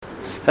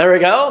There we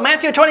go.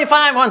 Matthew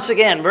 25 once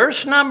again,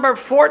 verse number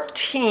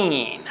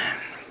 14.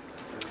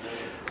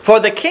 For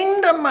the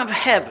kingdom of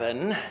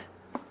heaven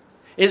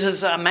is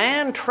as a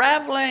man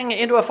traveling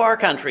into a far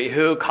country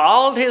who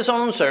called his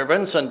own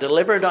servants and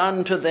delivered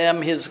unto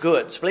them his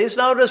goods. Please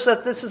notice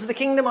that this is the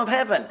kingdom of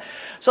heaven.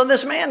 So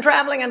this man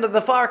traveling into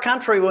the far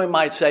country, we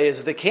might say,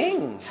 is the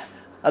king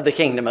of the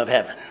kingdom of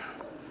heaven.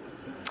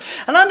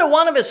 And unto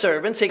one of his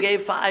servants he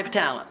gave 5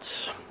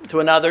 talents, to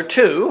another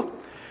 2,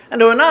 and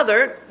to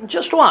another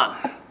just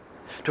 1,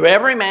 to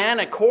every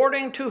man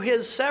according to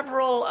his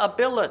several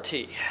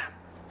ability.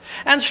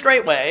 And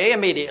straightway,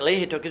 immediately,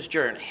 he took his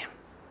journey.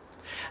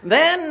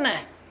 Then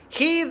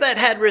he that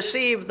had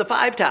received the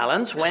 5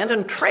 talents went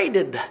and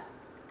traded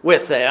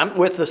with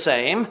the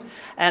same,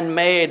 and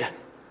made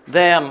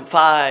them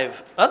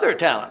 5 other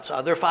talents,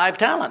 other 5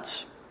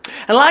 talents.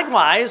 And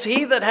likewise,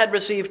 he that had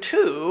received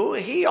 2,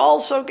 he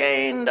also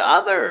gained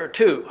other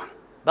 2.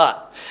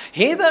 But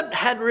he that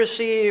had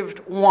received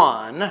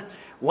 1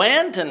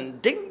 went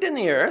and digged in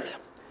the earth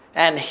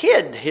and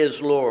hid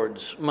his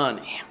Lord's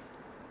money.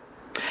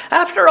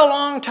 After a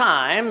long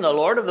time, the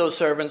Lord of those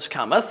servants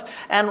cometh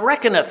and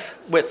reckoneth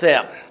with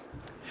them.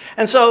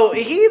 And so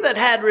he that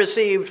had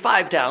received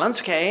 5 talents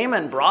came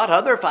and brought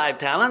other 5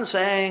 talents,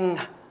 saying,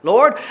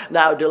 Lord,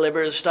 thou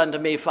deliverest unto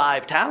me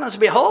 5 talents.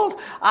 Behold,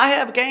 I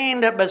have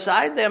gained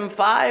beside them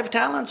 5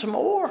 talents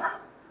more.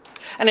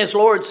 And his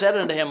Lord said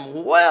unto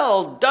him,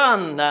 Well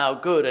done, thou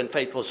good and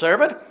faithful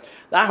servant.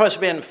 Thou hast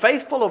been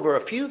faithful over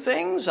a few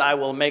things. I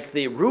will make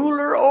thee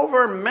ruler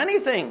over many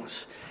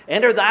things.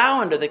 Enter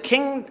thou into the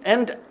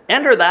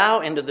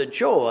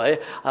joy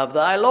of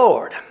thy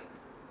Lord.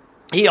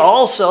 He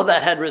also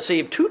that had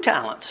received 2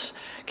 talents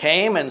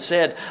came and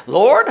said,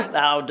 Lord,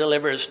 thou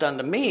deliverest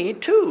unto me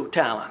 2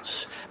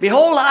 talents.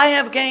 Behold, I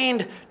have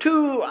gained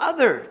 2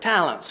 other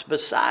talents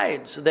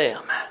besides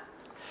them.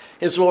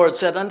 His Lord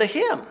said unto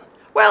him,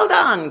 Well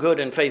done, good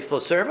and faithful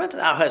servant.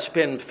 Thou hast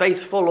been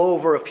faithful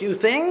over a few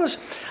things.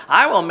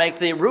 I will make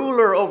thee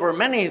ruler over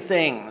many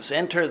things.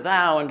 Enter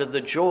thou into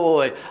the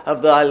joy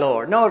of thy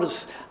Lord.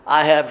 Notice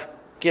I have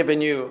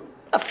given you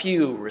a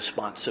few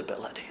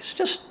responsibilities,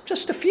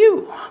 just a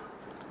few.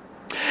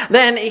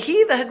 Then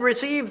he that had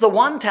received the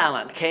 1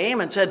 talent came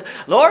and said,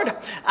 Lord,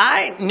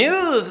 I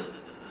knew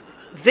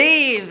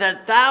thee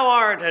that thou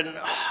art an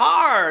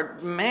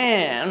hard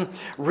man,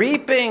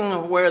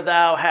 reaping where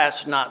thou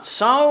hast not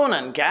sown,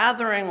 and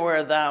gathering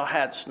where thou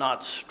hadst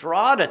not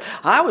strawed. And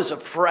I was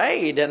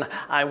afraid, and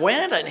I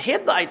went and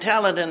hid thy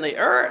talent in the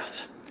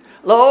earth.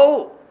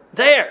 Lo,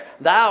 there,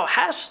 thou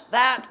hast,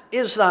 that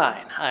is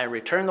thine. I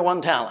return the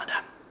 1 talent.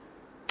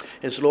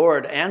 His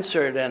Lord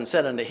answered and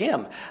said unto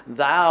him,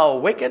 Thou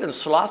wicked and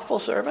slothful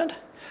servant,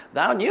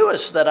 thou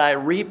knewest that I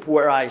reap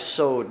where I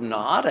sowed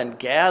not, and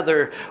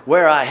gather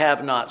where I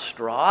have not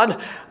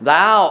strawed.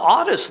 Thou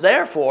oughtest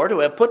therefore to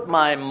have put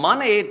my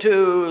money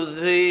to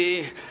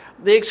the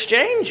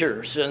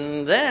exchangers,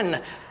 and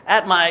then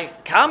at my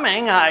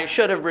coming I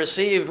should have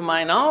received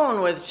mine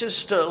own with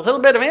just a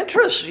little bit of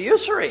interest,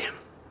 usury.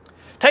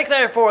 Take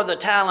therefore the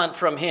talent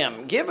from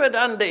him, give it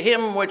unto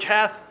him which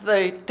hath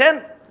the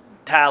 10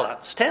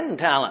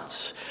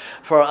 talents.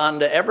 For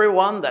unto every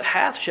one that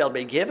hath shall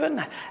be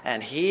given,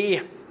 and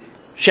he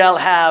shall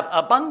have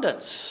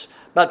abundance.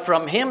 But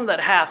from him that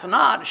hath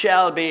not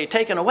shall be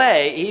taken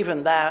away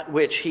even that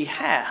which he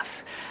hath.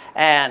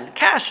 And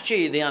cast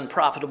ye the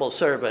unprofitable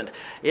servant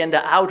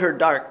into outer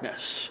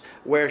darkness,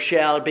 where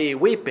shall be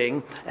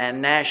weeping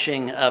and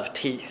gnashing of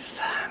teeth.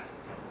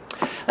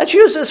 Let's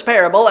use this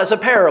parable as a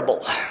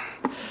parable,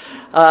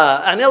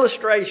 an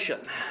illustration.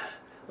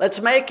 Let's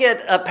make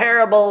it a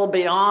parable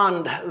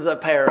beyond the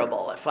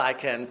parable, if I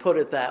can put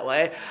it that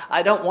way.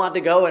 I don't want to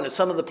go into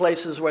some of the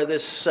places where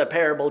this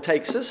parable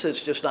takes us.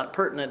 It's just not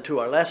pertinent to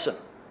our lesson.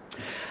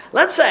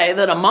 Let's say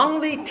that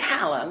among the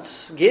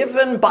talents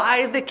given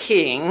by the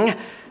king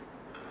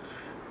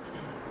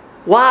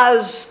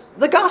was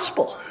the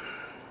gospel,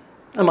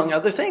 among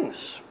other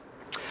things.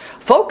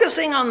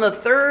 Focusing on the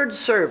 3rd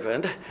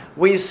servant,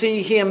 we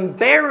see him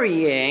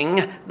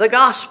burying the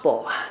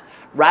gospel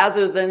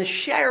rather than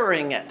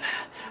sharing it,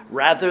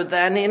 rather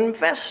than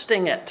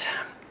investing it.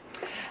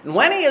 And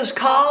when he is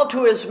called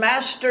to his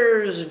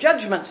master's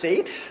judgment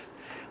seat,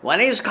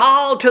 when he's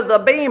called to the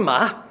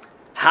bema,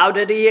 how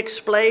did he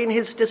explain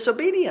his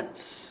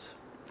disobedience?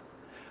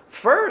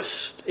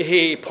 First,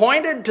 he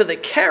pointed to the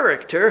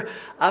character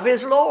of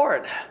his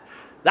Lord.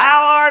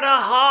 Thou art a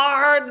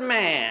hard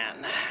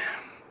man.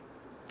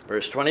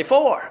 Verse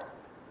 24.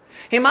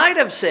 He might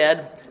have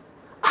said,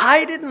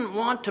 I didn't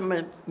want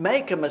to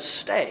make a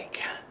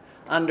mistake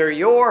under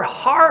your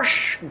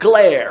harsh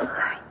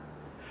glare.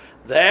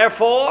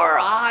 Therefore,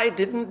 I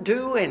didn't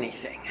do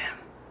anything.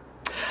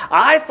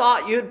 I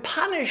thought you'd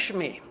punish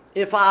me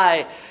if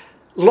I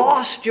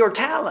lost your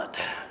talent.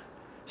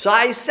 So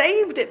I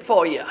saved it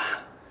for you.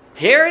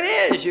 Here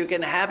it is. You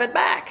can have it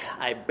back.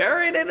 I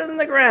buried it in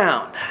the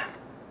ground.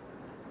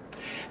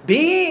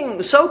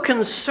 Being so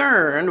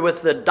concerned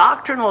with the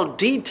doctrinal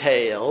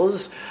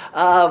details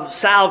of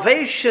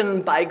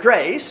salvation by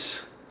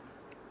grace,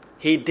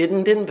 he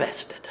didn't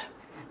invest it.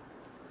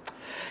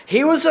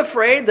 He was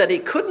afraid that he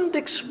couldn't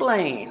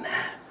explain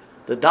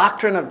the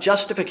doctrine of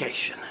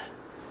justification.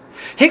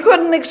 He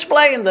couldn't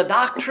explain the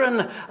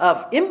doctrine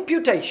of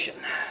imputation.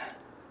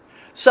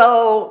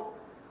 So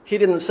he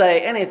didn't say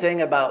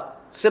anything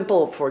about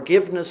simple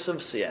forgiveness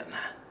of sin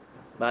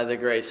by the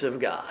grace of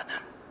God.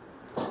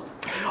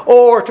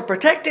 Or to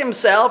protect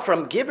himself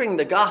from giving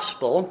the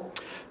gospel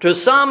to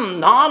some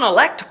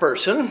non-elect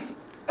person,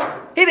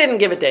 he didn't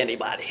give it to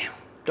anybody.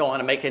 Don't want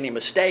to make any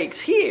mistakes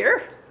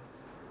here.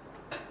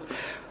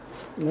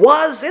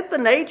 Was it the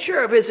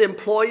nature of his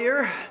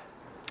employer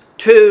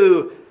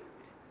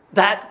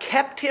that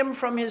kept him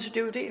from his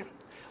duty?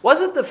 Was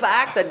it the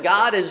fact that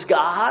God is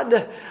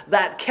God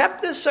that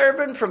kept this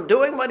servant from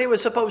doing what he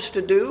was supposed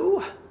to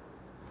do?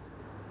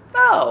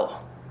 No.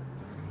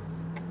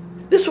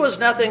 This was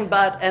nothing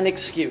but an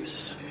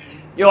excuse.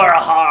 You're a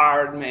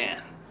hard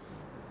man.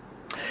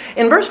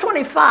 In verse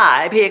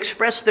 25, he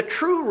expressed the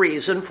true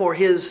reason for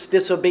his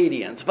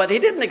disobedience, but he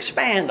didn't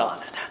expand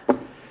on it.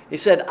 He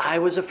said, I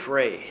was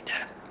afraid.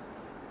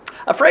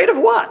 Afraid of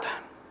what?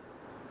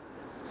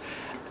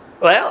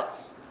 Well,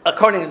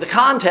 according to the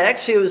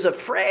context, he was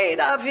afraid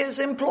of his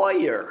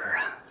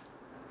employer.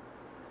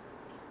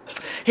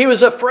 He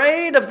was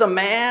afraid of the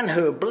man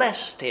who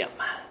blessed him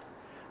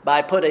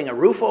by putting a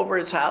roof over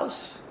his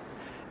house,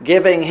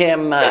 giving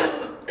him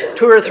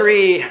 2 or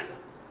 3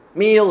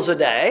 meals a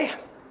day,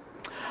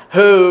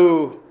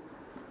 who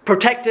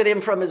protected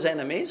him from his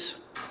enemies,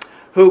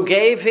 who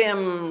gave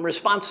him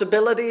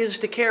responsibilities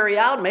to carry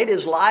out, made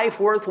his life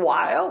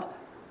worthwhile.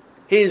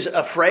 He's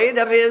afraid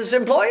of his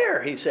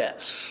employer, he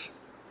says.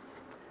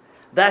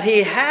 That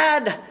he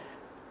had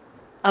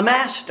a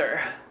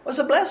master was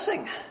a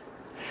blessing.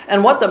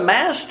 And what the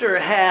master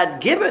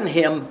had given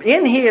him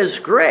in his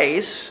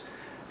grace,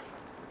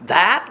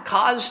 that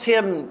caused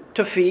him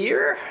to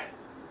fear.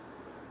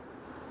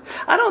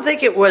 I don't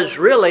think it was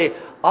really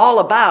all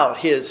about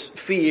his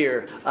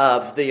fear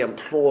of the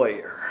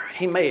employer.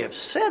 He may have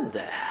said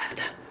that,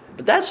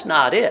 but that's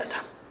not it.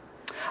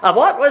 Of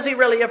what was he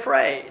really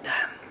afraid?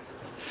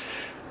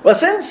 Well,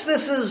 since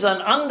this is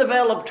an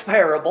undeveloped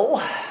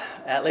parable,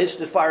 at least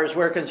as far as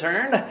we're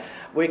concerned,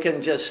 we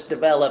can just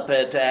develop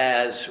it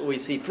as we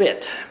see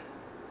fit.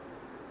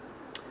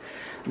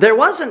 There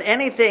wasn't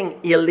anything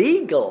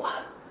illegal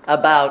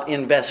about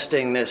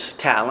investing this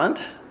talent,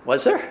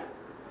 was there?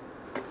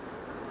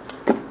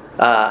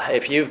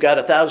 If you've got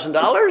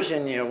 $1,000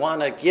 and you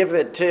want to give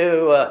it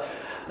to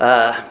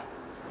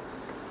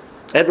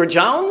Edward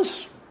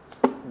Jones,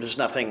 there's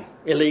nothing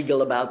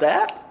illegal about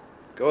that.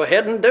 Go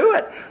ahead and do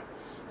it.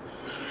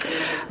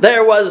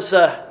 There was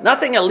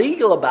nothing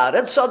illegal about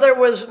it, so there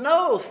was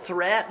no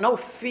threat, no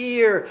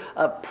fear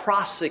of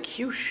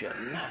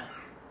prosecution.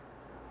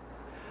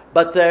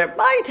 But there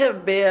might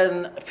have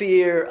been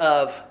fear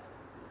of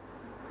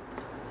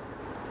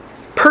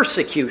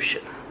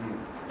persecution.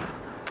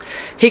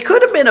 He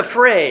could have been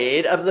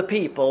afraid of the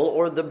people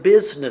or the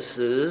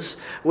businesses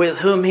with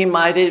whom he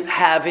might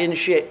have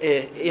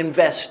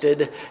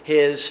invested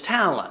his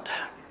talent.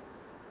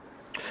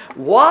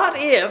 What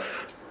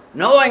if,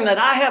 knowing that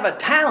I have a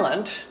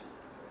talent,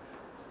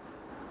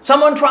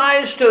 someone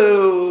tries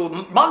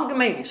to mug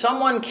me,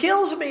 someone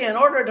kills me in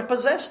order to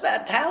possess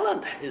that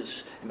talent?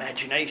 His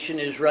imagination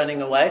is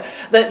running away.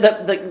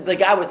 The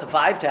guy with the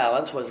 5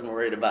 talents wasn't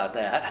worried about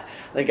that.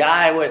 The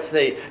guy with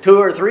the 2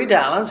 or 3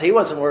 talents, he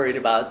wasn't worried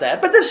about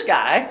that. But this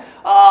guy,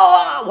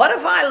 what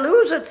if I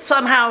lose it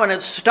somehow and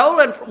it's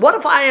stolen? What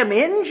if I am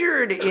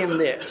injured in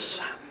this?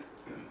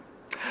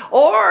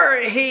 Or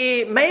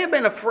he may have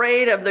been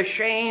afraid of the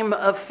shame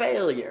of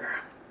failure.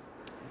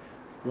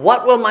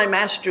 What will my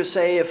master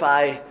say if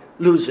I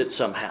lose it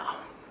somehow?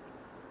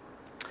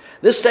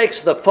 This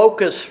takes the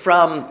focus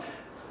from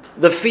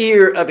the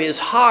fear of his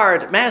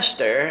hard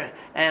master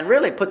and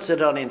really puts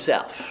it on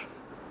himself.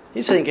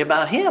 He's thinking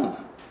about him.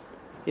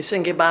 He's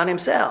thinking about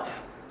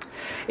himself.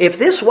 If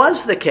this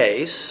was the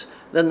case,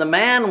 then the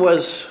man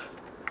was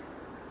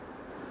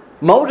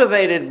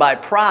motivated by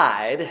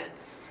pride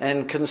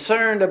and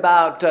concerned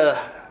about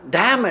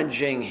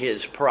damaging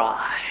his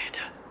pride.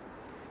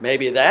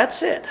 Maybe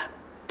that's it.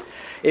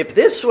 If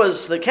this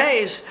was the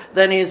case,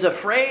 then he's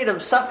afraid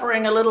of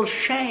suffering a little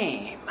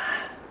shame.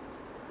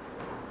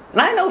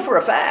 And I know for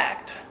a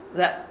fact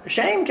that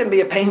shame can be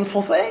a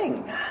painful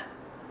thing.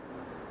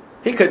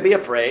 He could be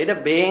afraid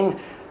of being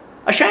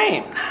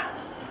ashamed.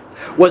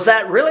 Was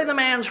that really the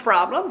man's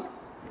problem?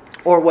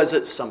 Or was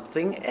it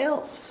something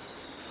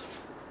else?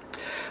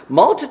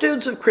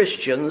 Multitudes of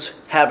Christians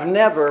have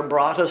never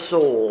brought a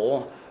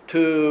soul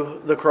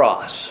to the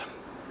cross.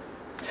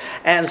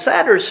 And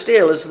sadder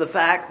still is the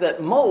fact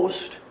that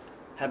most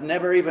have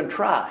never even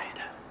tried.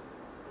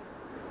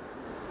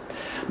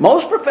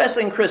 Most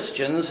professing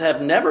Christians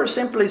have never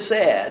simply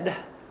said,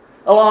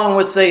 along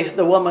with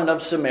the woman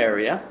of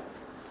Samaria,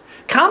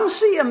 "Come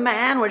see a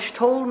man which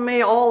told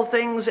me all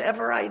things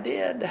ever I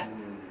did.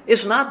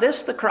 Is not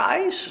this the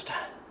Christ?"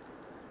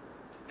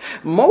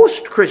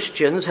 Most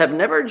Christians have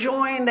never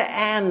joined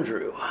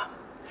Andrew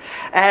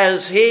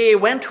as he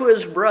went to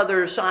his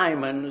brother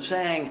Simon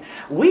saying,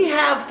 "We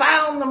have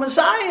found the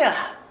Messiah.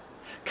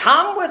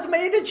 Come with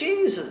me to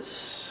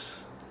Jesus.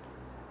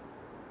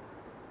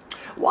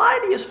 Why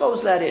do you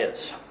suppose that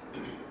is?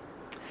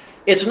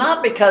 It's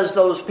not because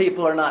those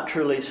people are not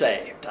truly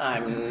saved.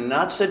 I'm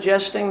not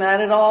suggesting that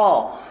at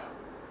all.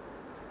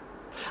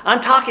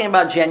 I'm talking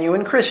about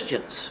genuine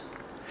Christians.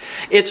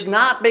 It's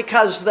not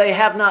because they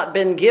have not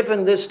been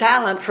given this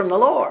talent from the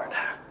Lord,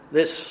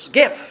 this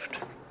gift,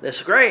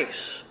 this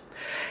grace.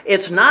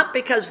 It's not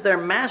because their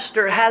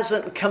master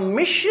hasn't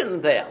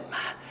commissioned them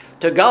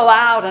to go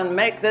out and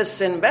make this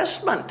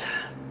investment.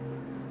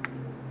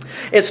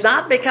 It's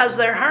not because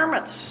they're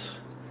hermits,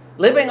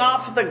 living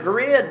off the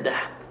grid,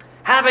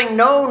 having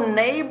no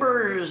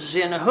neighbors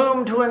in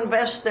whom to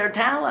invest their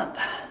talent.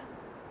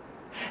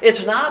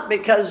 It's not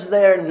because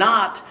they're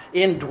not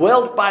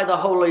indwelt by the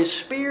Holy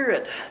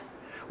Spirit,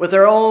 with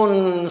their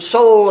own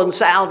soul and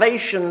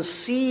salvation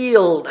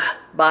sealed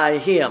by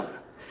Him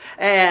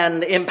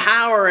and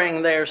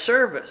empowering their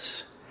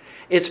service.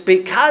 It's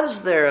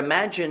because their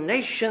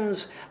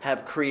imaginations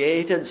have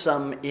created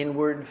some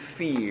inward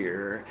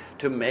fear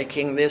to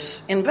making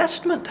this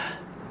investment,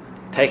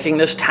 taking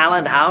this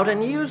talent out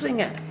and using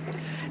it.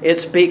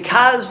 It's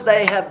because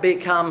they have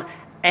become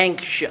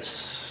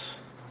anxious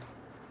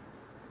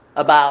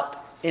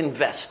about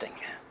investing.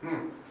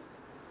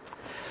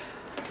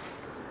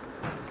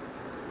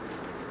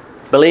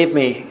 Believe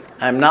me,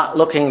 I'm not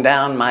looking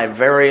down my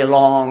very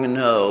long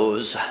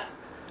nose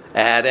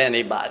at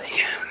anybody.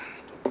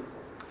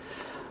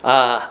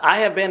 I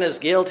have been as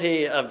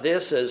guilty of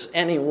this as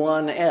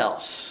anyone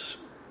else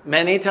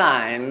many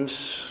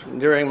times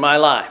during my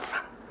life.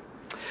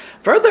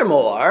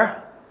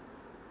 Furthermore,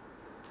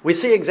 we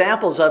see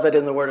examples of it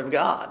in the Word of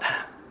God,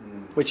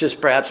 which is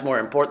perhaps more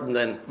important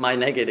than my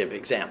negative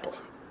example.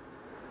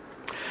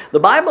 The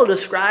Bible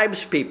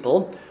describes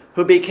people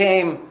who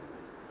became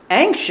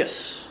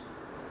anxious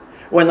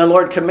when the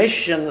Lord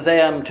commissioned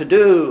them to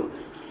do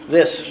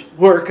this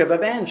work of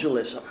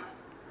evangelism.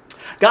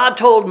 God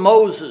told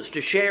Moses to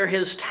share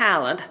his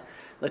talent,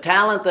 the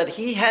talent that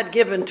he had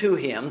given to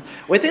him,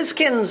 with his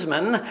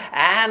kinsmen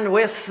and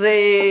with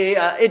the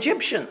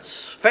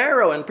Egyptians,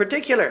 Pharaoh in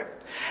particular.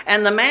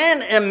 And the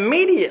man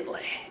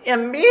immediately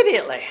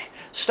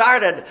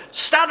started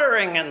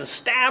stuttering and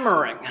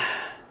stammering,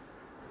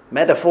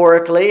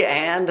 metaphorically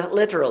and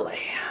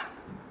literally.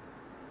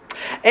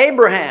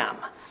 Abraham,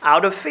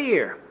 out of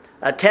fear,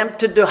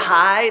 attempted to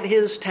hide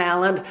his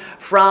talent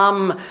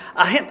from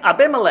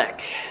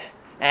Abimelech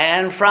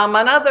and from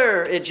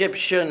another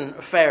Egyptian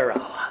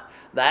pharaoh.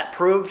 That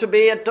proved to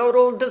be a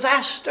total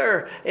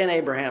disaster in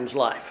Abraham's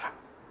life.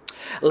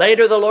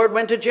 Later, the Lord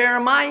went to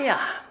Jeremiah.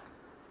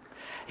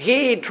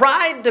 He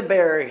tried to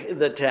bury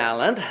the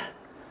talent,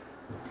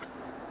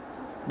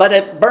 but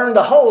it burned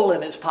a hole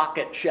in his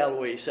pocket, shall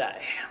we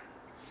say.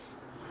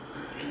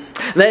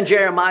 Then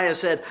Jeremiah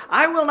said,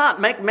 I will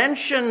not make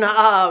mention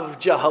of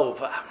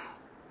Jehovah,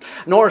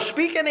 nor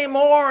speak any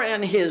more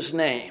in his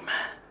name.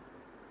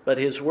 But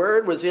his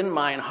word was in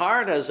mine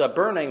heart as a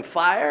burning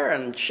fire,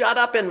 and shut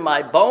up in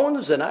my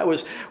bones, and I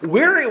was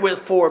weary with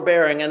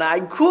forbearing, and I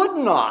could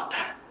not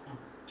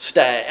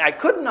stay. I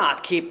could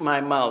not keep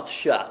my mouth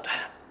shut.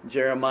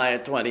 Jeremiah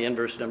 20 and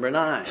verse number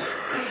 9.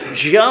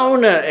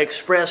 Jonah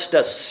expressed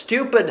a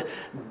stupid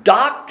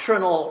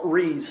doctrinal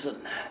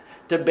reason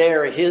to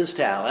bury his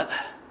talent.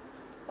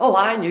 Oh,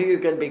 I knew you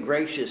were going to be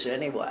gracious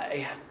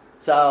anyway.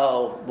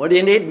 So what do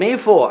you need me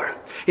for?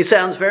 He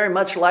sounds very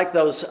much like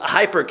those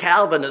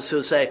hyper-Calvinists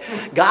who say,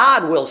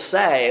 God will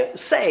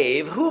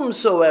save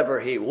whomsoever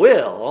he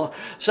will.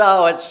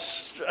 So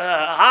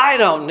I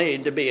don't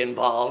need to be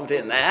involved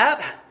in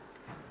that.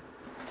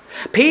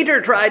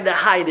 Peter tried to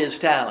hide his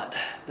talent.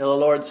 The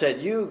Lord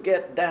said, you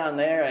get down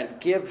there and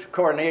give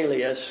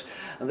Cornelius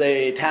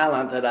the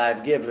talent that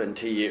I've given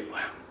to you.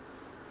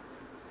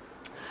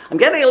 I'm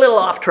getting a little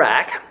off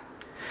track.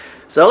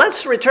 So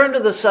let's return to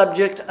the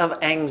subject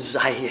of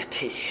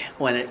anxiety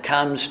when it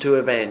comes to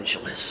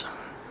evangelism.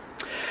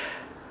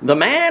 The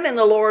man in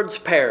the Lord's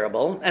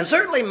parable, and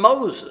certainly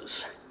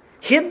Moses,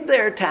 hid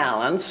their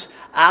talents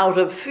out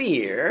of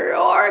fear,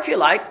 or if you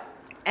like,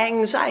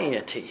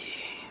 anxiety.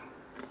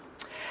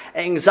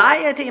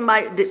 Anxiety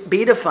might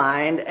be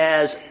defined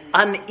as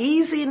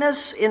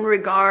uneasiness in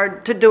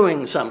regard to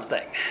doing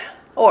something,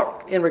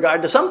 or in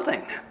regard to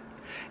something.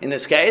 In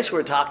this case,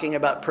 we're talking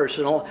about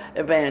personal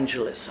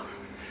evangelism.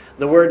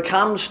 The word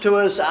comes to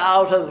us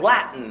out of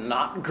Latin,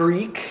 not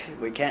Greek.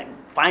 We can't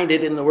find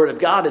it in the Word of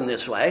God in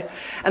this way.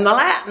 And the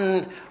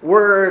Latin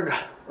word,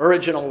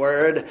 original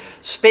word,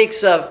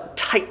 speaks of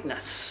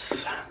tightness,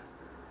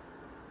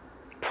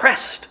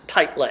 pressed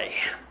tightly.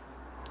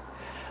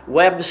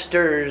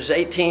 Webster's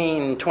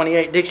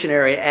 1828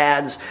 dictionary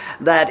adds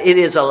that it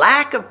is a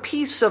lack of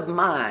peace of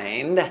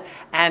mind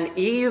and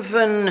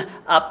even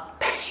a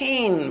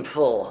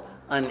painful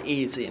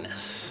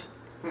uneasiness.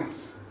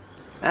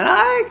 And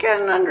I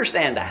can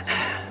understand that.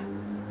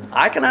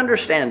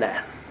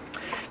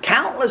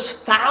 Countless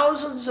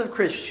thousands of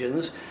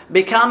Christians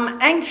become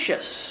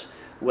anxious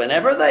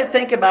whenever they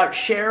think about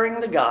sharing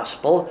the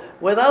gospel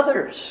with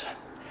others.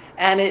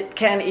 And it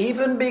can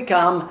even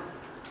become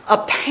a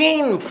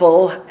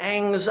painful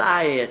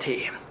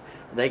anxiety.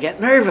 They get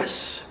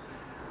nervous.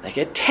 They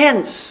get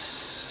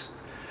tense.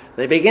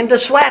 They begin to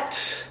sweat.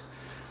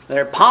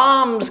 Their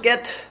palms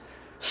get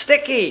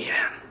sticky.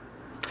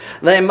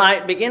 They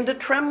might begin to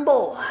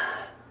tremble.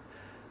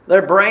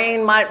 Their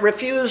brain might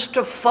refuse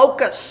to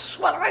focus.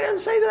 What am I going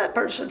to say to that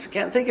person?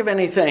 Can't think of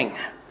anything.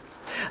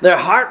 Their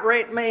heart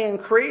rate may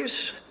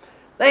increase.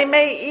 They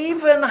may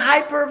even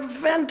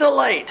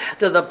hyperventilate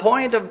to the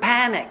point of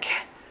panic.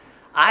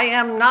 I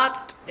am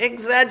not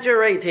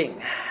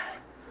exaggerating.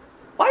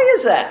 Why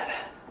is that?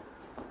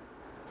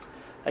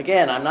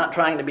 Again, I'm not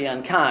trying to be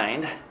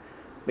unkind,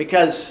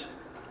 because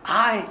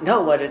I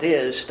know what it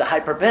is to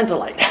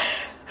hyperventilate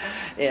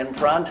in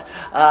front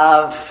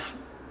of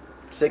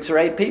 6 or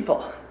 8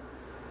 people.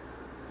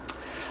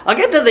 I'll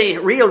get to the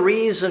real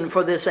reason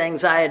for this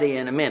anxiety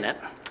in a minute,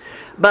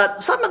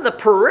 but some of the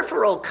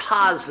peripheral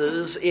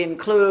causes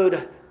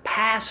include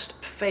past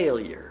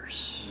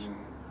failures.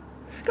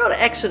 Go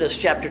to Exodus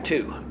chapter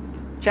 2,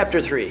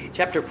 chapter 3,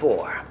 chapter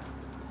 4.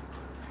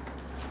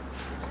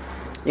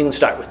 You can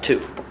start with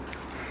 2.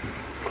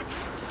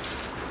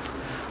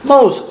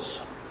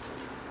 Moses,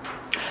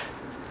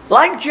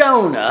 like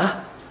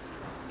Jonah,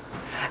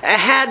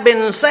 had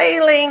been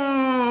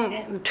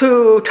sailing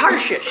to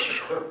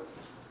Tarshish.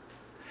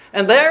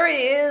 And there he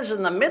is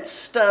in the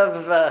midst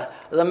of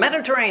the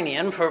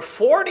Mediterranean for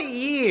 40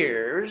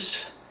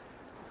 years,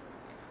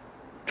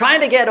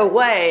 trying to get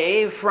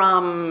away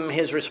from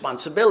his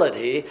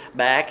responsibility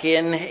back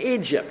in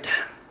Egypt.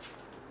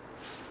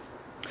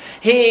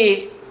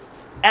 He,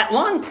 at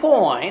one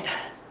point,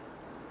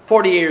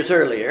 40 years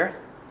earlier,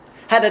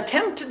 had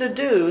attempted to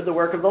do the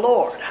work of the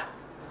Lord.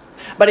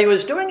 But he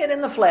was doing it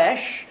in the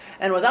flesh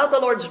and without the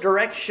Lord's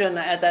direction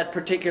at that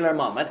particular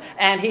moment,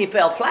 and he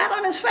fell flat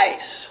on his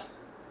face.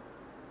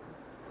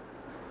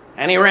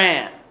 And he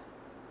ran.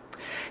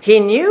 He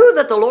knew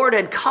that the Lord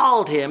had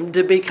called him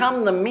to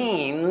become the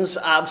means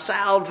of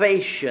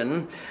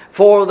salvation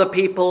for the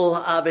people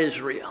of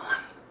Israel.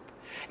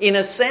 In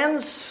a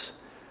sense,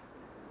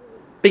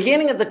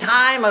 beginning at the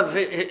time of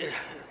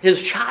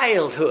his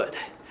childhood,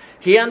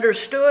 he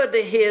understood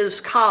his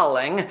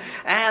calling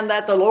and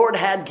that the Lord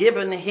had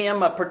given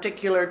him a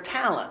particular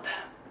talent.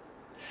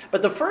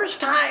 But the first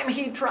time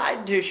he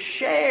tried to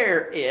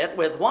share it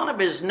with one of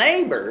his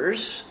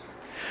neighbors,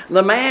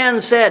 the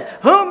man said,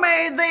 "Who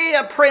made thee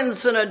a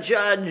prince and a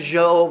judge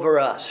over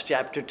us?"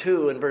 Chapter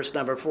 2 and verse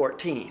number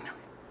 14.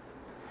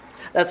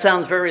 That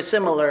sounds very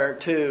similar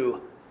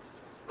to,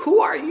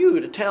 "Who are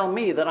you to tell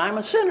me that I'm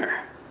a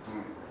sinner?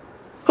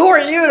 Who are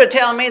you to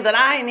tell me that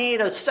I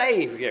need a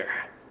Savior?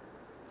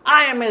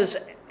 I am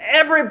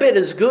every bit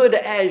as good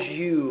as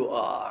you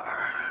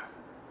are."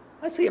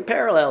 I see a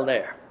parallel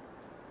there.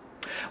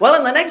 Well,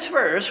 in the next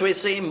verse, we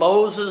see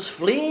Moses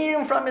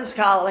fleeing from his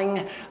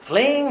calling,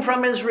 fleeing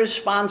from his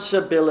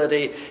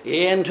responsibility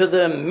into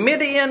the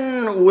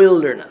Midian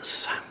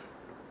wilderness.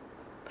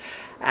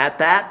 At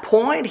that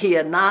point, he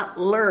had not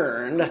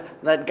learned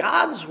that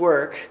God's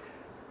work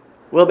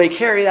will be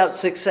carried out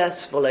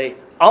successfully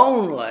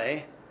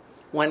only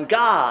when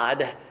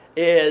God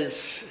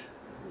is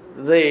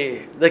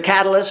the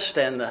catalyst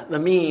and the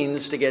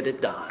means to get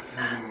it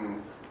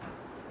done.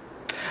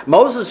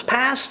 Moses'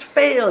 past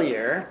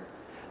failure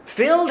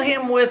filled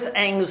him with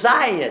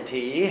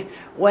anxiety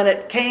when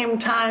it came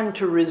time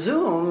to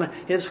resume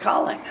his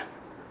calling.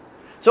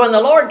 So when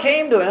the Lord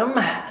came to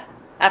him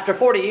after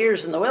 40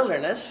 years in the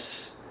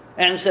wilderness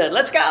and said,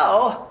 "Let's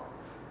go,"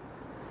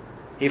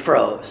 he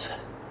froze.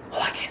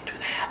 "Oh, I can't do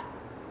that.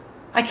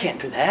 I can't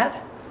do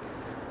that."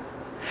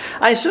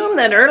 I assume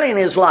that early in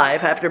his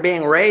life, after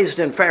being raised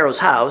in Pharaoh's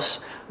house,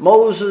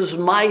 Moses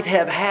might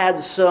have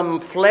had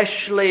some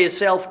fleshly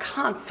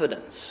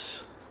self-confidence.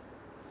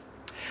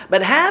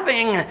 But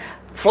having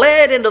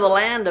fled into the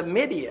land of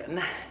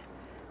Midian,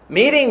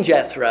 meeting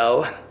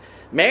Jethro,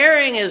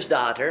 marrying his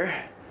daughter,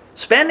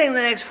 spending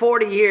the next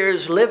 40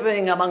 years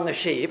living among the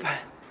sheep,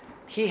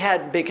 he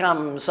had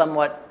become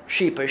somewhat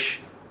sheepish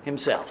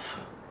himself.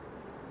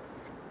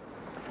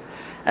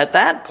 At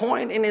that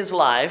point in his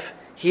life,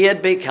 he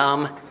had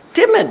become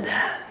timid.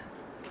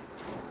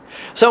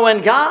 So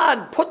when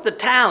God put the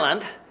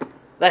talent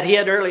that he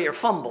had earlier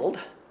fumbled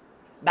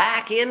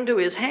back into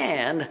his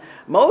hand,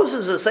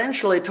 Moses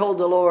essentially told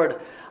the Lord,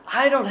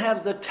 "I don't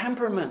have the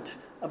temperament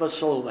of a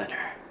soul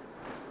winner.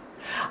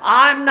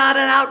 I'm not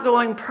an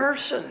outgoing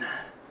person.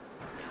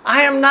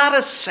 I am not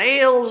a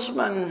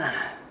salesman.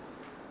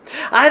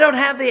 I don't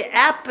have the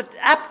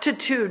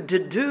aptitude to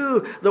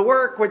do the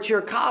work which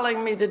you're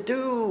calling me to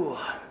do.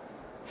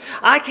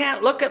 I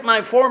can't look at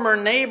my former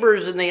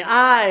neighbors in the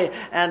eye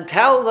and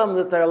tell them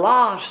that they're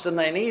lost and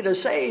they need a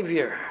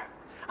Savior.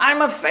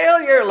 I'm a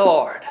failure,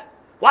 Lord.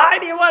 Why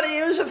do you want to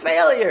use a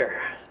failure?"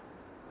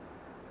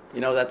 You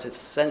know, that's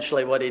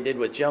essentially what he did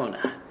with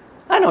Jonah.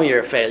 "I know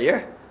you're a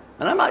failure,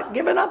 and I'm not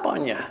giving up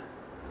on you.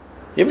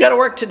 You've got a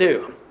work to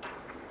do."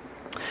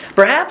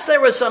 Perhaps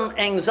there was some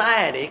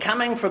anxiety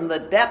coming from the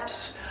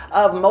depths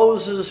of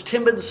Moses'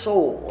 timid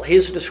soul.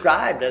 He's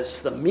described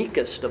as the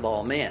meekest of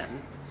all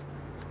men.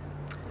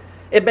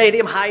 It made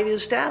him hide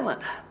his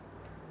talent.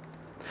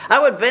 I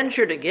would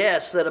venture to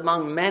guess that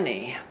among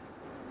many,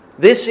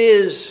 this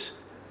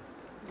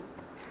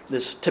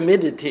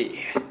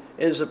timidity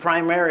is the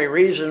primary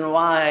reason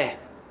why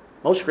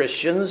most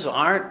Christians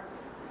aren't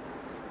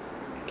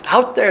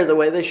out there the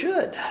way they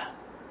should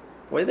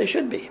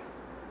be.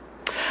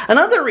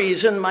 Another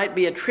reason might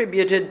be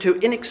attributed to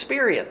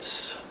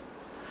inexperience,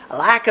 a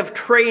lack of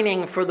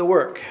training for the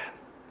work.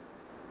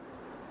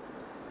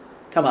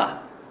 Come on.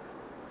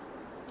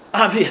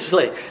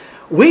 Obviously,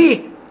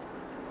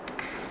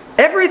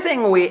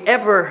 everything we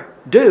ever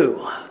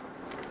do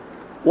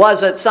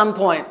was at some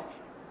point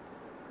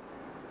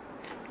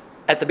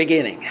at the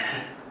beginning.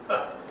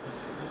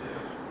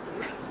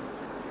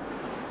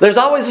 There's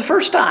always a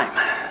first time.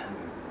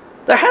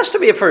 There has to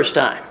be a first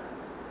time.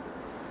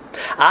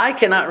 I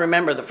cannot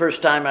remember the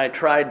first time I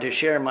tried to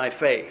share my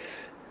faith.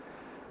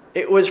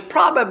 It was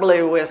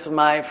probably with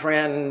my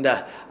friend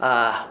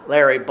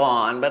Larry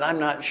Bond, but I'm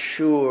not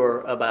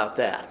sure about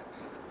that.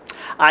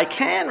 I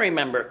can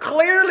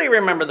clearly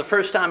remember the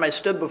first time I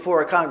stood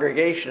before a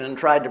congregation and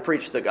tried to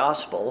preach the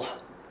gospel.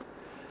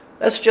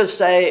 Let's just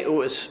say it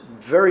was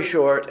very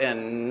short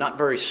and not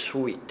very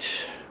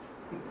sweet.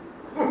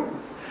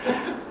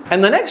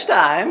 And the next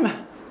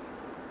time,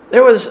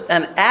 there was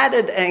an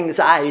added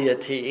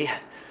anxiety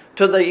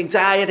to the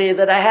anxiety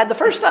that I had the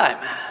first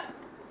time.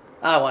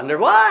 I wonder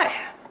why.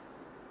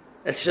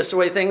 It's just the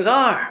way things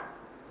are.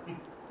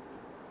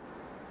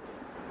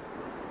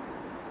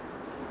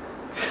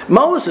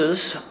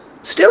 Moses,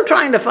 still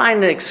trying to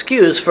find an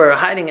excuse for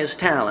hiding his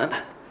talent,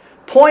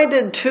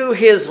 pointed to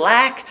his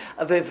lack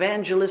of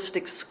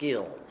evangelistic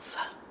skills.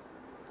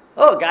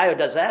 Oh, a guy who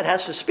does that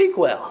has to speak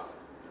well.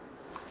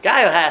 A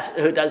guy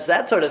who does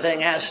that sort of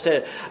thing has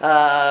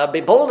to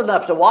be bold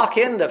enough to walk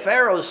into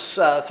Pharaoh's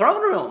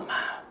throne room.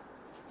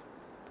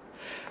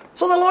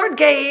 So the Lord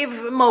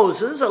gave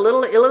Moses a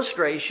little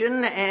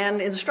illustration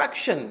and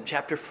instruction,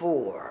 chapter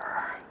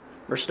 4,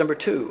 verse number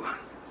 2.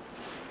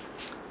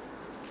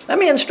 Let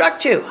me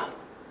instruct you.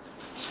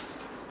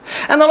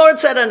 And the Lord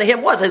said unto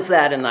him, What is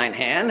that in thine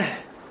hand?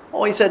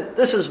 Oh, he said,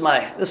 This is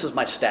my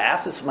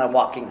staff, this is my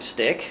walking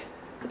stick.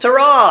 It's a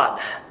rod.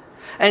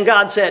 And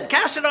God said,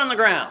 Cast it on the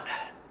ground.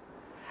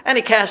 And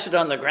he cast it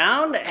on the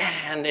ground,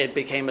 and it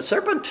became a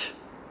serpent.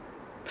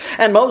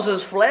 And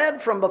Moses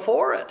fled from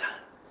before it.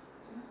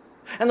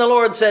 And the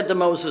Lord said to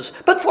Moses,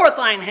 Put forth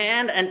thine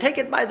hand and take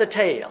it by the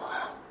tail.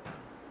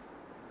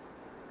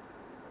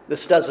 The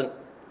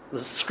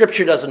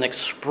scripture doesn't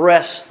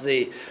express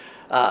the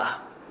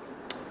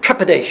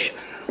trepidation.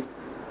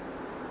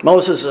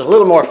 Moses is a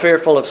little more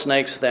fearful of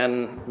snakes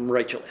than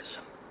Rachel is.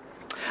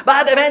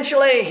 But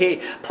eventually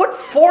he put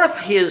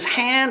forth his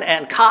hand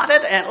and caught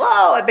it, and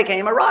lo, it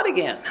became a rod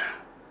again.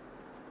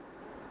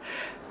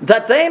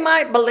 That they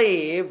might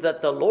believe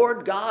that the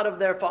Lord God of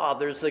their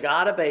fathers, the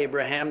God of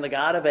Abraham, the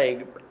God of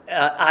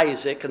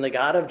Isaac, and the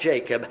God of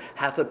Jacob,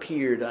 hath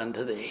appeared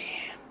unto thee.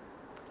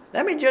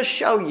 Let me just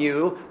show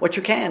you what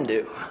you can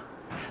do.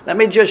 Let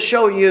me just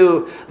show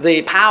you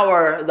the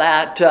power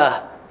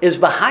that is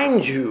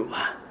behind you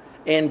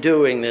in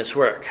doing this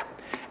work.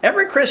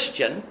 Every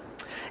Christian,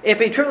 if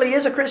he truly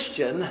is a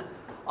Christian,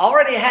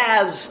 already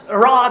has a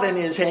rod in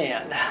his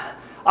hand,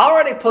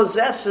 already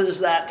possesses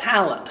that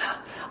talent,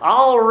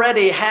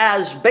 already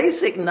has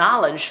basic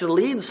knowledge to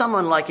lead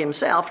someone like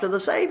himself to the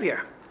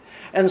Savior.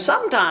 And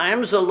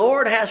sometimes the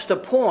Lord has to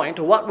point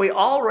to what we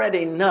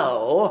already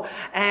know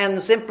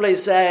and simply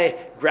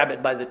say, grab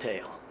it by the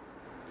tail.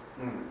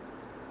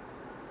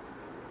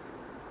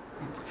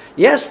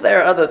 Yes,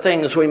 there are other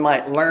things we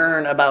might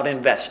learn about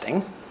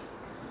investing,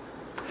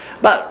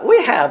 but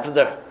we have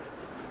the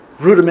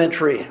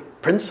rudimentary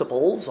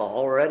principles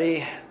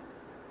already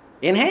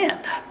in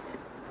hand.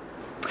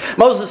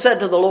 Moses said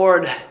to the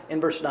Lord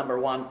in verse number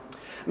 1,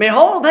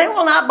 Behold, they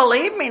will not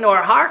believe me, nor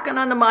hearken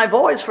unto my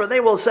voice, for they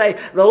will say,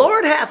 The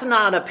Lord hath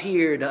not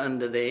appeared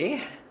unto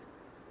thee.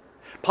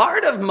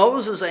 Part of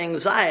Moses'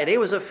 anxiety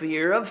was a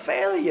fear of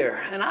failure,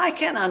 and I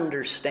can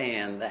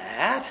understand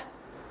that.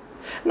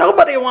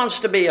 Nobody wants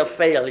to be a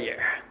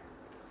failure,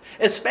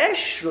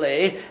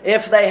 especially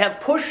if they have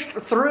pushed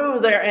through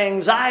their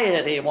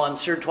anxiety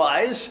once or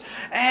twice,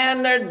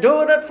 and they're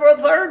doing it for a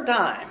third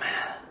time.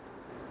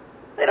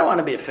 They don't want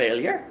to be a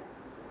failure.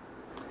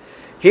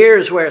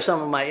 Here's where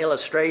some of my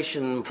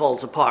illustration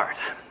falls apart.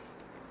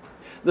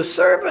 The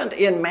servant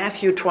in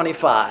Matthew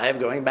 25,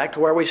 going back to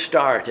where we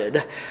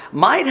started,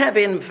 might have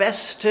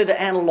invested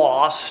and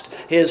lost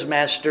his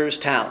master's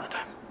talent.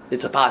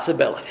 It's a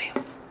possibility.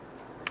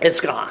 It's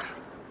gone.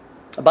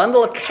 A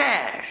bundle of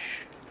cash.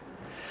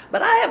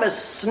 But I have a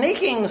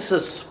sneaking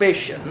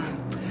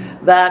suspicion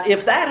that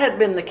if that had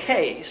been the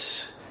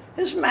case,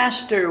 his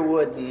master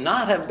would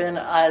not have been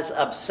as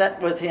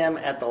upset with him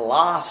at the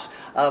loss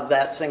of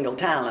that single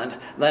talent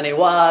than he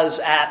was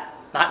at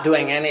not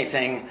doing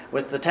anything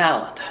with the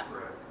talent.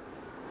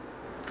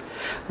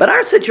 But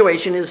our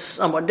situation is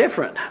somewhat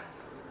different.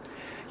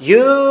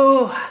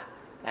 You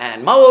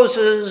and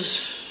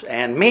Moses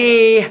and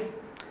me,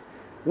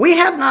 we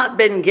have not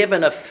been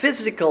given a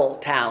physical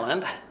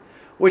talent.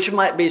 which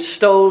might be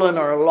stolen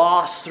or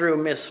lost through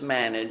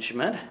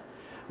mismanagement.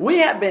 We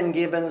have been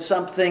given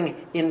something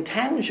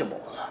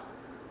intangible,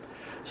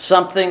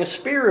 something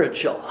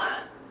spiritual.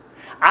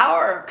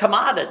 Our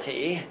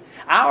commodity,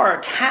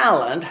 our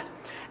talent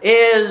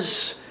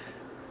is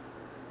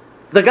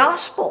the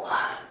gospel.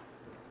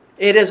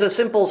 It is a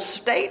simple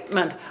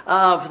statement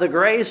of the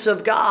grace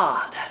of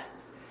God.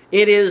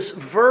 It is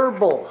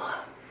verbal,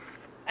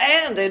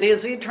 and it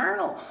is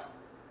eternal.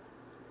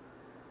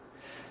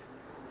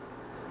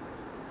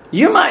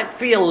 You might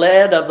feel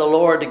led of the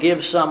Lord to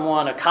give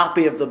someone a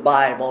copy of the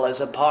Bible as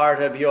a part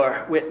of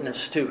your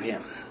witness to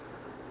Him.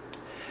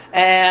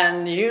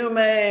 And you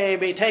may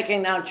be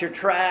taking out your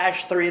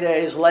trash 3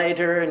 days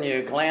later, and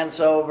you glance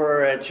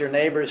over at your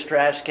neighbor's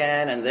trash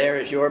can, and there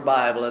is your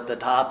Bible at the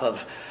top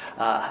of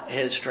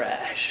his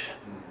trash.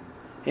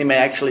 He may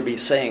actually be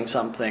saying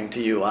something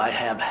to you. I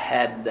have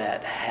had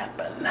that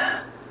happen.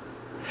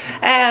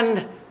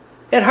 And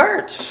it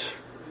hurts.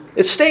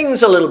 It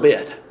stings a little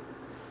bit.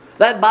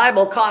 That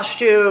Bible cost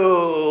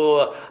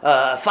you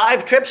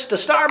 5 trips to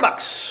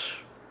Starbucks.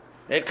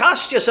 It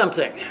cost you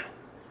something.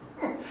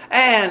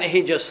 And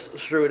he just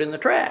threw it in the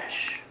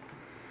trash.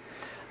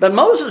 But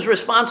Moses'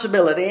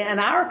 responsibility and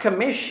our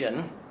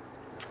commission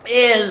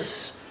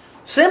is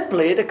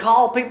simply to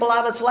call people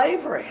out of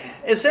slavery.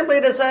 It's simply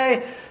to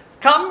say,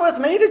 come with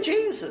me to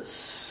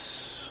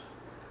Jesus.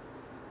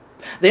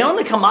 The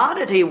only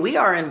commodity we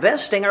are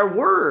investing are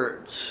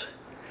words.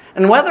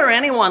 And whether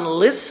anyone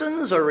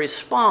listens or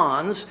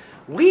responds,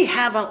 we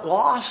haven't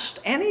lost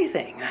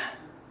anything.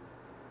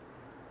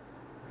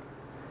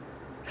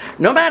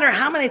 No matter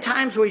how many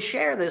times we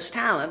share this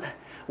talent,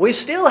 we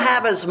still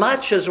have as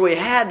much as we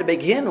had to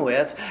begin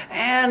with,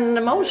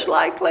 and most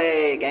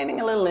likely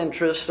gaining a little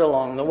interest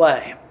along the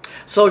way.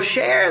 So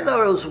share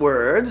those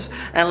words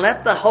and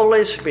let the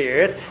Holy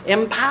Spirit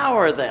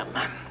empower them.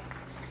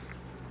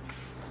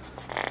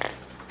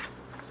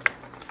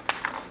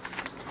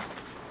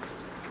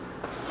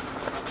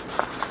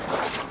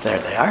 There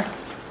they are.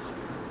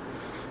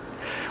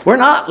 We're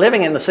not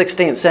living in the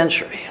 16th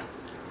century,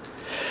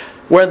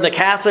 where the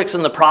Catholics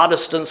and the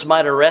Protestants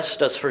might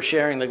arrest us for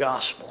sharing the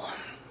gospel.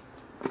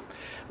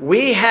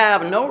 We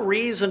have no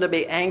reason to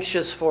be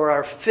anxious for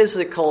our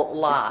physical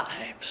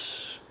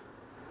lives.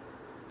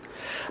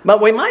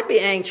 But we might be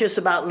anxious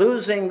about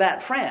losing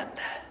that friend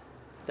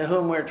to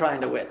whom we're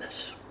trying to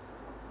witness.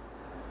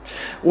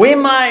 We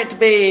might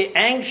be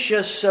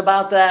anxious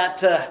about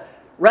that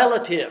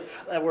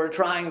relative that we're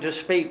trying to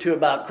speak to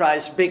about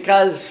Christ,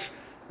 because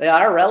they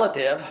are a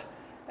relative,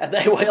 and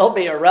they will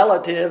be a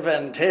relative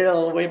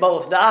until we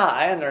both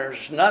die, and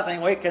there's nothing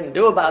we can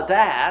do about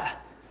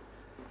that.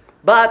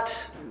 But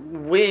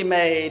we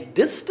may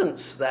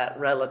distance that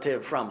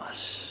relative from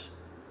us.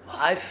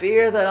 I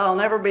fear that I'll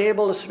never be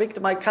able to speak to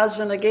my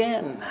cousin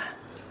again.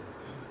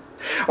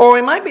 Or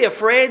we might be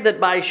afraid that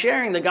by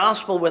sharing the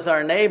gospel with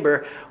our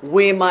neighbor,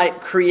 we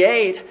might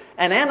create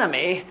an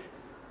enemy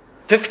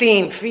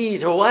 15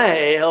 feet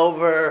away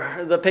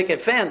over the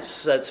picket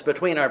fence that's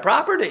between our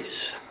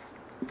properties.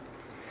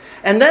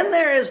 And then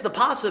there is the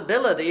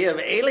possibility of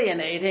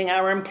alienating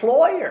our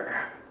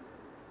employer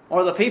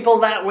or the people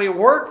that we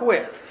work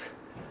with.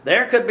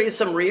 There could be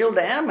some real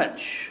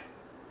damage.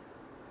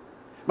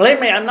 Believe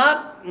me, I'm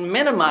not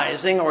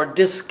minimizing or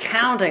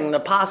discounting the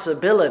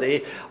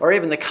possibility or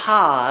even the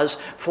cause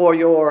for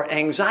your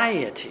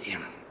anxiety.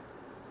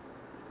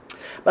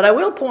 But I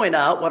will point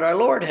out what our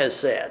Lord has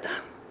said.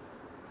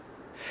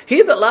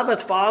 He that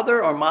loveth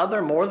father or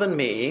mother more than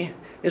me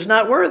is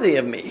not worthy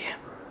of me.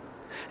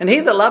 And he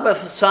that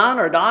loveth son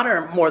or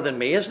daughter more than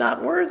me is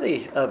not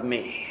worthy of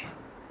me.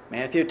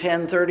 Matthew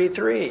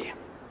 10:33.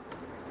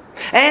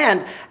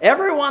 And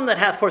everyone that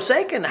hath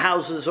forsaken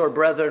houses or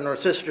brethren or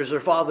sisters or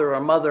father or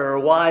mother or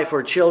wife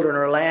or children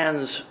or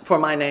lands for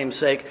my name's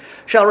sake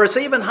shall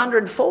receive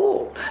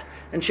 100-fold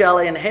and shall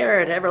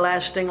inherit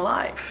everlasting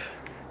life.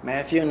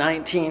 Matthew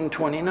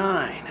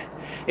 19:29.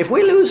 If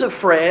we lose a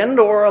friend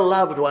or a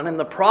loved one in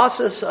the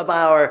process of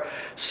our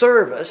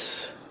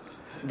service,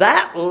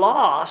 that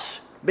loss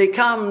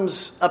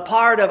becomes a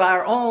part of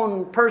our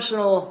own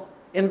personal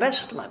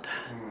investment.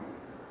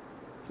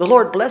 The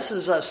Lord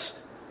blesses us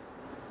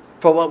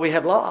for what we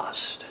have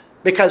lost,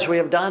 because we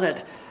have done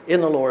it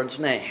in the Lord's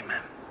name.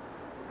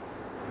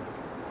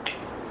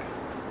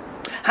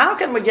 How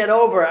can we get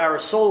over our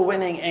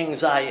soul-winning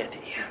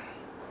anxiety?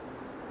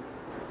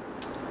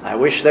 I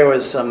wish there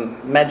was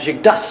some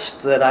magic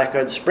dust that I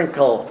could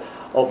sprinkle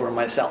over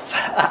myself,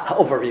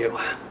 over you.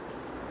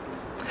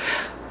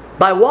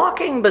 By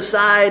walking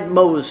beside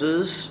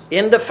Moses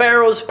into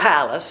Pharaoh's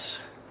palace,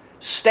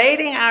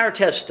 stating our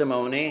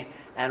testimony,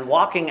 and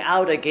walking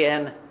out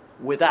again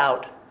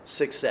without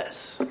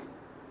success.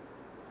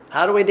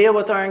 How do we deal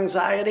with our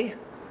anxiety?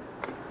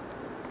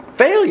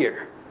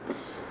 Failure.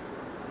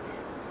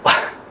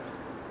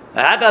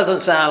 That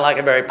doesn't sound like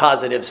a very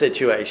positive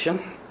situation.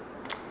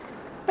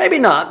 Maybe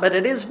not, but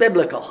it is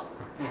biblical.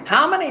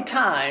 How many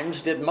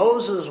times did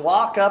Moses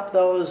walk up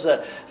those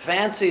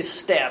fancy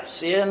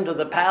steps into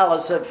the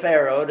palace of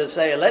Pharaoh to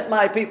say, "Let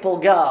my people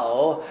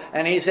go"?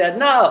 And he said,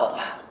 "No."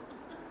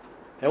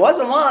 It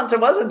wasn't once, it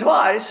wasn't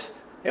twice,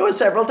 it was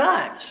several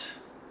times.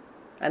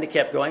 And he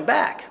kept going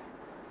back.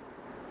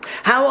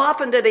 How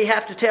often did he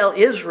have to tell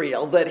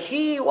Israel that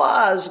he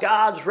was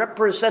God's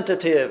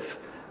representative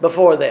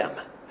before them,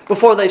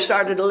 before they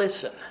started to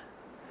listen?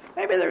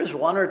 Maybe there's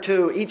one or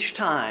two each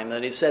time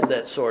that he said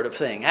that sort of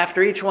thing.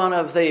 After each one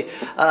of the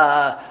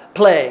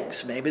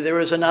plagues, maybe there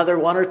was another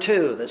one or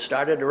two that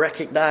started to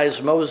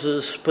recognize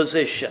Moses'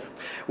 position.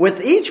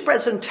 With each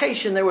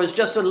presentation, there was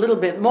just a little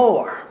bit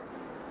more.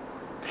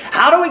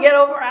 How do we get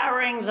over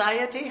our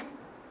anxiety?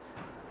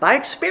 By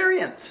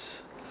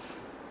experience.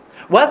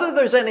 Whether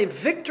there's any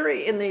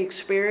victory in the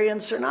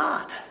experience or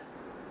not.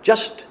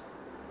 Just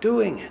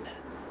doing it.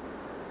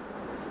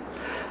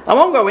 I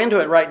won't go into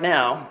it right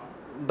now.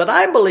 But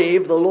I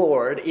believe the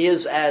Lord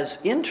is as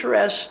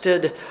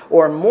interested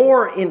or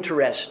more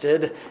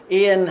interested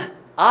in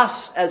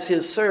us as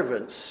His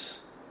servants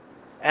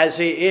as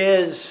He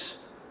is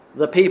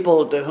the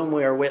people to whom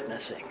we are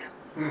witnessing.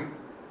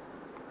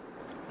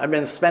 I've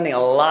been spending a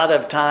lot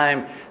of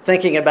time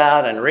thinking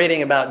about and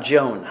reading about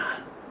Jonah.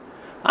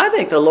 I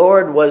think the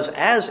Lord was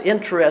as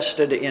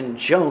interested in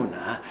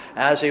Jonah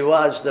as He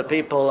was the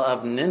people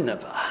of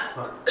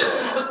Nineveh.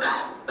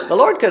 The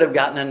Lord could have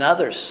gotten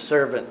another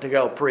servant to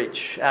go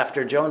preach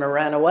after Jonah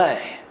ran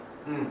away.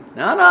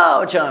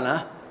 No,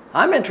 Jonah,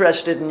 I'm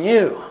interested in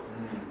you.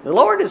 The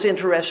Lord is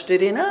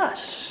interested in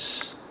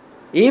us.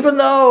 Even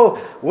though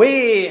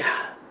we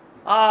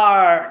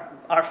are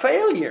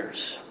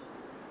failures,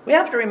 we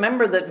have to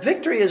remember that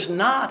victory is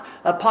not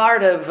a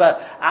part of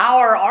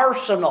our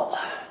arsenal.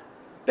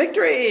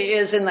 Victory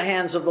is in the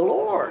hands of the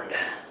Lord.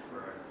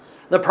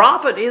 The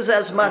prophet is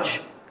as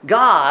much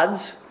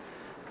God's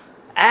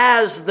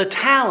as the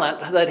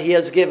talent that He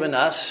has given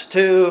us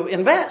to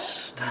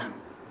invest.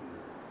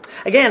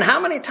 Again,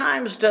 how many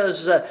times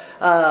does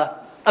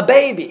a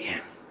baby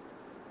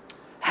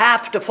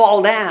have to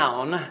fall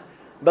down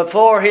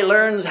before he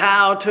learns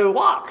how to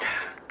walk?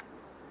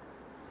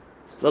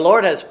 The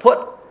Lord has put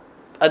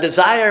a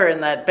desire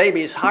in that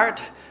baby's heart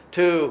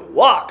to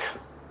walk.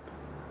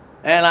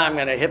 And I'm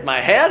going to hit my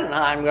head, and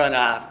I'm going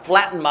to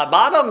flatten my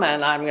bottom,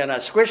 and I'm going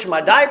to squish my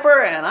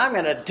diaper, and I'm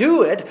going to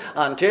do it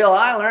until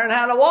I learn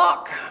how to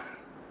walk.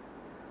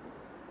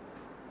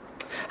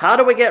 How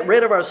do we get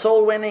rid of our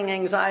soul-winning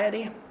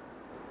anxiety?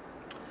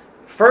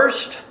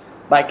 First,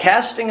 by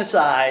casting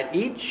aside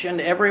each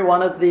and every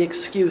one of the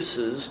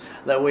excuses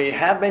that we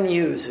have been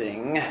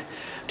using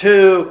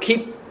to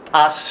keep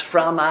us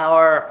from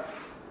our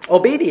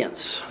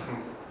obedience.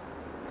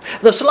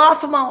 The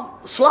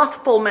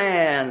slothful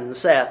man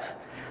saith,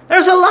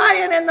 "There's a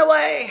lion in the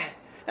way.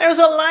 There's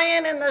a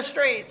lion in the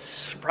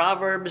streets."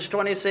 Proverbs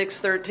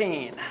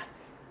 26:13.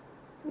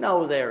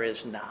 No, there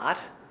is not.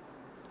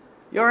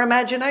 Your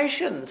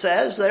imagination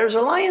says there's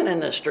a lion in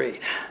the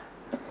street.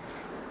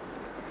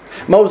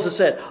 Moses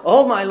said,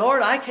 "Oh, my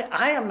Lord,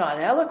 I am not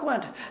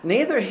eloquent,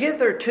 neither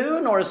hitherto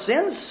nor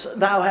since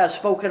thou hast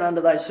spoken unto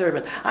thy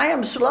servant. I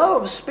am slow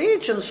of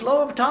speech and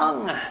slow of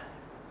tongue."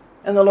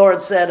 And the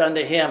Lord said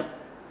unto him,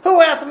 "Who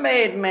hath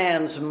made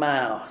man's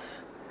mouth?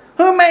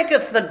 Who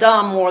maketh the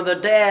dumb or the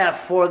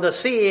deaf or the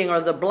seeing or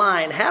the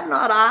blind? Have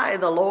not I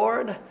the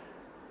Lord?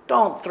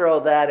 Don't throw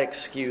that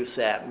excuse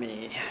at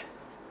me."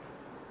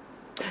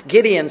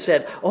 Gideon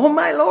said, "O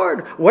my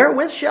Lord,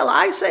 wherewith shall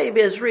I save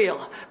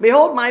Israel?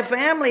 Behold, my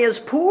family is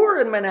poor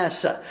in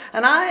Manasseh,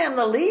 and I am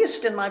the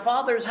least in my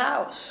father's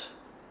house."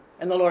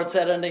 And the Lord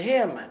said unto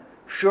him,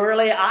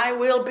 "Surely I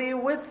will be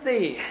with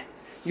thee.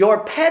 Your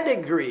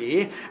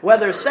pedigree,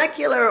 whether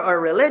secular or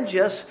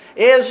religious,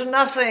 is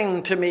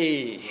nothing to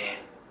me."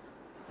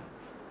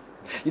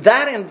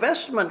 That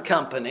investment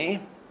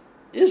company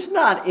is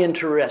not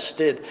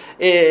interested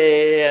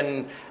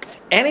in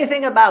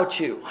anything about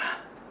you.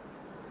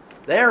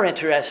 They're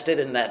interested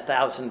in that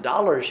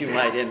 $1,000 you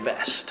might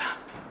invest.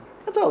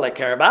 That's all they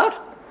care about.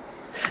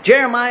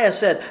 Jeremiah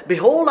said,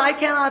 "Behold, I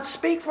cannot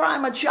speak, for I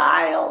am a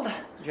child."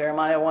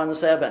 Jeremiah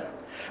 1:7.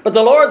 But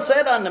the Lord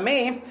said unto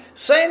me,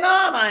 "Say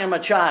not, I am a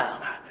child,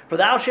 for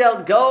thou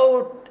shalt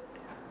go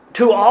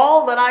to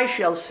all that I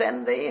shall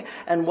send thee,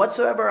 and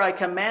whatsoever I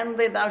command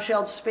thee thou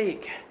shalt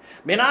speak.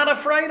 Be not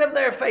afraid of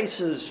their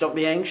faces, don't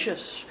be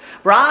anxious,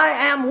 for I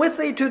am with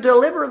thee to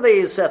deliver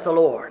thee, saith the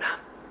Lord."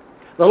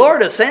 The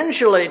Lord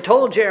essentially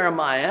told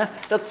Jeremiah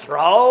to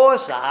throw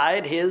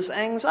aside his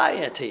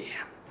anxiety.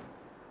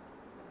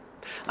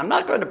 I'm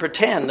not going to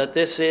pretend that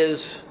this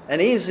is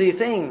an easy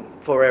thing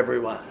for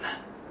everyone.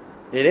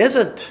 It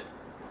isn't.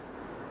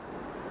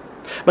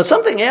 But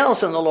something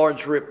else in the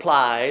Lord's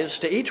replies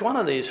to each one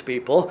of these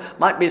people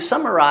might be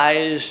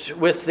summarized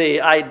with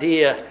the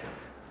idea,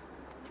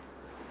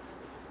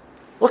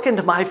 look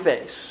into my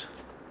face.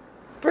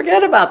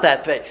 Forget about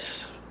that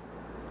face.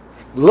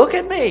 Look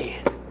at me.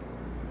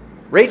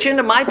 Reach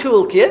into my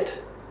toolkit.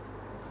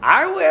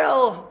 I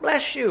will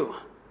bless you.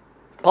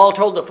 Paul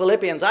told the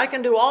Philippians, "I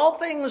can do all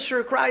things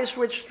through Christ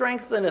which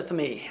strengtheneth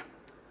me."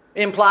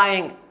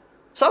 implying,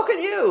 so can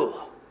you.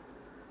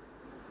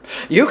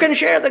 You can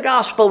share the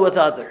gospel with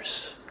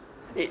others,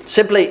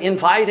 simply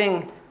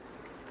inviting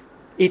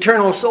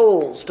eternal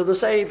souls to the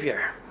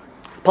Savior.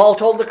 Paul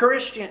told the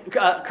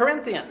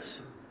Corinthians,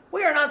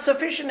 we are not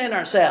sufficient in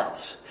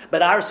ourselves,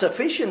 but our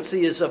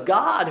sufficiency is of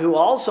God, who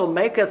also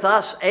maketh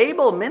us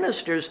able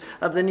ministers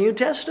of the New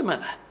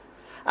Testament.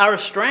 Our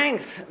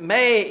strength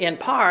may, in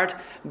part,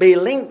 be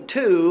linked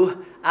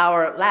to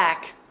our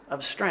lack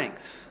of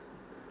strength.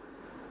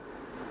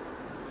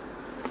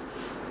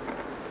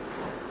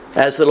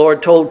 As the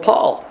Lord told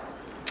Paul,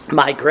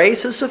 my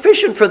grace is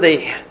sufficient for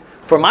thee,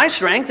 for my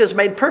strength is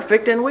made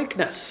perfect in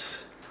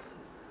weakness.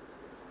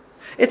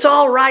 It's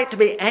all right to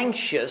be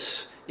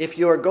anxious if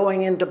you're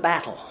going into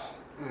battle.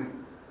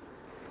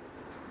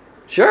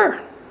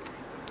 Sure.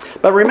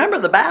 But remember,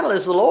 the battle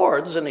is the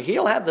Lord's, and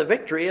He'll have the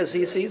victory as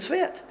He sees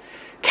fit.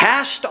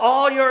 Cast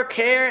all your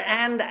care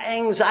and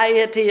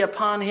anxiety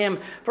upon Him,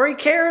 for He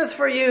careth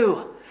for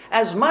you.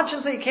 As much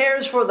as He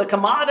cares for the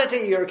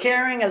commodity you're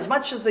carrying, as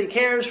much as He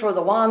cares for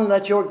the one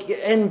that you're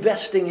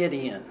investing it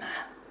in.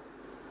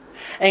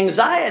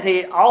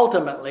 Anxiety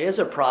ultimately is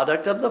a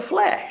product of the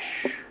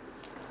flesh.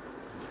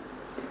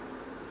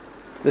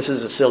 This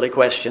is a silly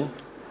question.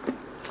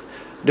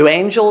 Do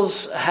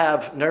angels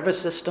have nervous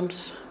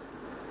systems?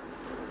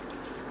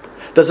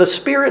 Does a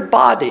spirit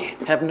body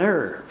have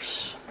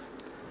nerves?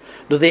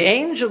 Do the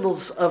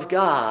angels of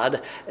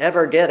God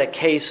ever get a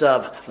case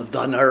of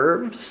the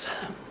nerves?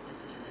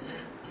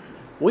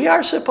 We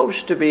are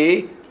supposed to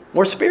be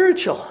more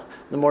spiritual.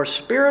 The more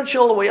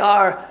spiritual we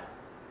are,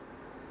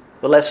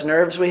 the less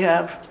nerves we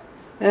have.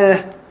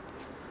 By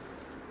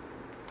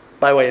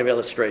way of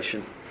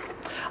illustration.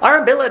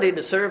 Our ability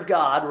to serve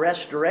God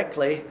rests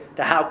directly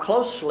to how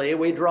closely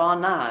we draw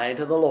nigh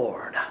to the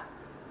Lord.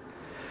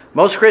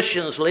 Most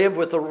Christians live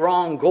with the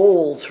wrong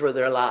goals for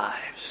their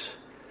lives,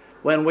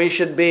 when we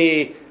should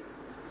be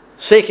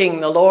seeking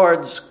the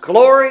Lord's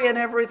glory in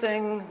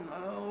everything.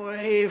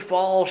 We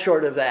fall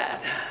short of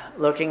that,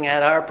 looking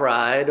at our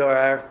pride or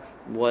our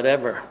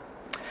whatever.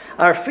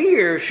 Our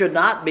fear should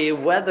not be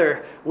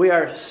whether we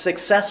are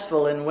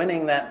successful in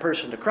winning that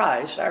person to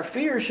Christ. Our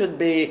fear should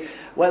be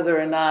whether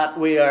or not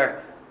we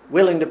are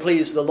willing to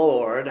please the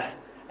Lord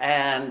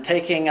and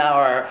taking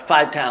our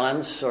 5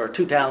 talents or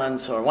 2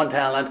 talents or 1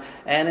 talent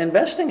and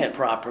investing it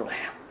properly.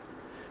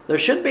 There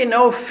should be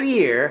no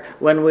fear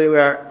when we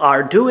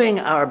are doing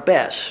our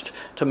best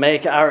to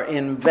make our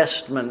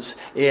investments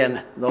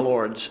in the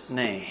Lord's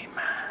name.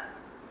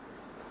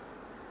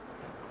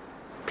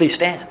 Please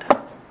stand.